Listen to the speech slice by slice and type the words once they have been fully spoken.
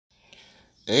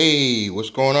Hey, what's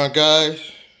going on, guys?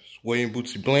 It's William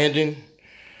Bootsy Blandon,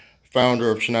 founder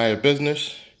of Shania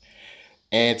Business,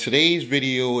 and today's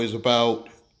video is about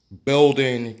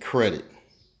building credit.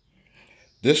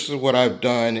 This is what I've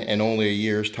done in only a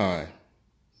year's time.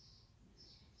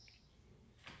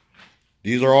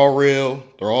 These are all real,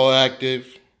 they're all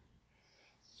active,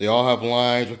 they all have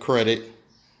lines of credit.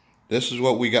 This is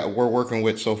what we're working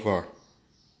with so far.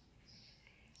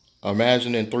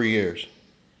 Imagine in 3 years.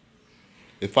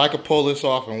 If I could pull this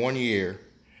off in 1 year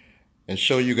and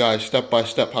show you guys step by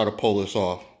step how to pull this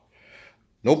off.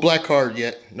 No black card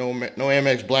yet, no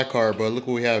Amex black card, but look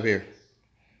what we have here.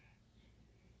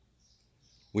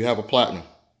 We have a platinum.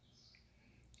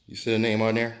 You see the name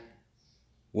on there?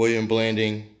 William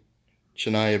Blandon,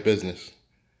 Shania Business.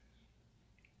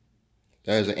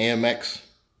 That is an Amex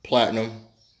Platinum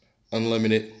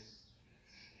Unlimited.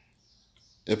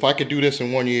 If I could do this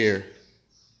in 1 year,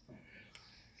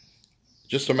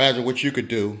 just imagine what you could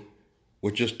do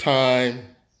with just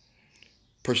time,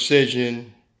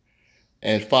 precision,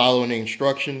 and following the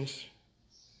instructions.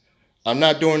 I'm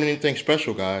not doing anything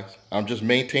special, guys. I'm just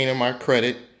maintaining my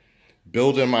credit,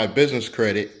 building my business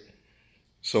credit,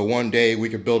 so one day we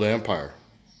can build an empire.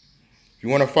 If you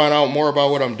want to find out more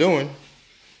about what I'm doing,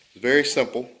 it's very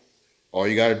simple. All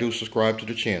you got to do is subscribe to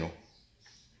the channel,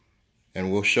 and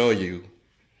we'll show you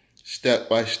step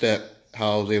by step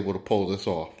how I was able to pull this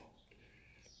off.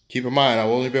 Keep in mind, I've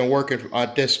only been working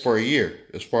on this for a year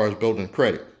as far as building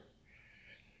credit.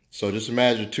 So just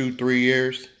imagine 2-3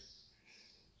 years.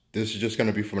 This is just going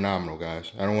to be phenomenal,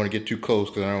 guys. I don't want to get too close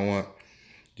because I don't want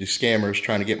these scammers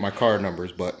trying to get my card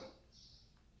numbers, but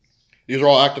these are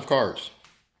all active cards.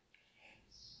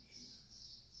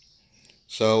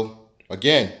 So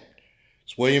again,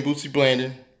 it's William Bootsy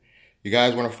Blandon. You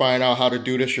guys want to find out how to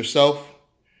do this yourself?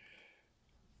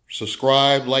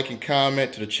 Subscribe, like, and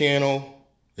comment to the channel.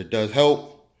 It does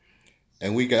help.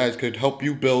 And we guys could help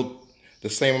you build the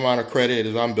same amount of credit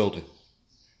as I'm building.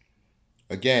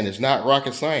 Again, it's not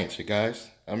rocket science, you guys.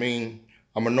 I mean,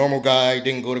 I'm a normal guy,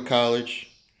 didn't go to college,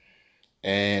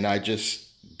 and I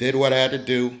just did what I had to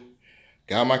do,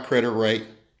 got my credit right,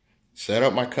 set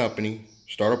up my company,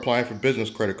 started applying for business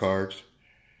credit cards,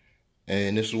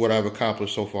 and this is what I've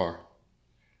accomplished so far.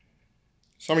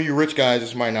 Some of you rich guys,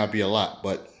 this might not be a lot,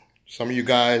 but some of you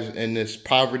guys in this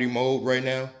poverty mode right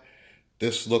now,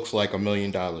 this looks like $1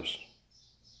 million.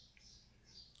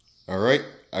 All right,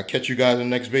 I'll catch you guys in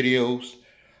the next videos.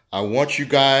 I want you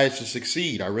guys to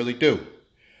succeed, I really do.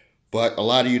 But a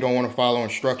lot of you don't want to follow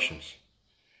instructions.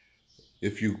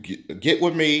 If you get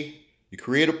with me, you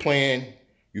create a plan,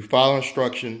 you follow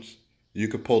instructions, you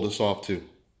can pull this off too.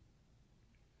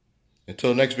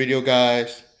 Until next video,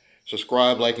 guys,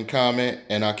 subscribe, like, and comment,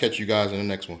 and I'll catch you guys in the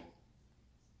next one.